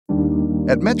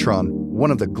At Metron, one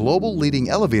of the global leading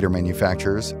elevator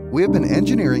manufacturers, we have been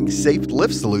engineering safe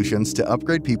lift solutions to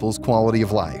upgrade people's quality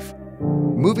of life.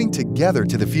 Moving together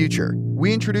to the future,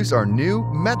 we introduce our new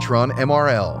Metron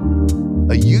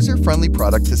MRL, a user-friendly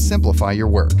product to simplify your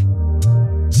work.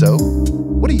 So,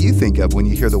 what do you think of when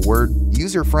you hear the word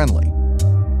user-friendly?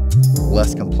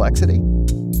 Less complexity?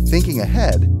 Thinking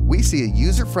ahead, we see a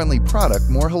user-friendly product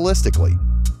more holistically.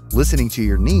 Listening to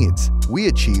your needs, we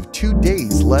achieve 2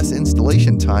 days less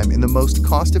installation time in the most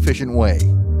cost-efficient way.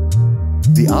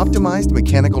 The optimized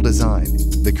mechanical design,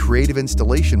 the creative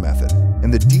installation method,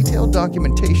 and the detailed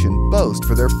documentation boast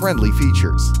for their friendly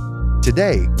features.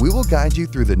 Today, we will guide you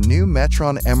through the new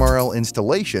Metron MRL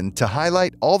installation to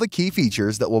highlight all the key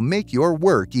features that will make your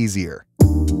work easier.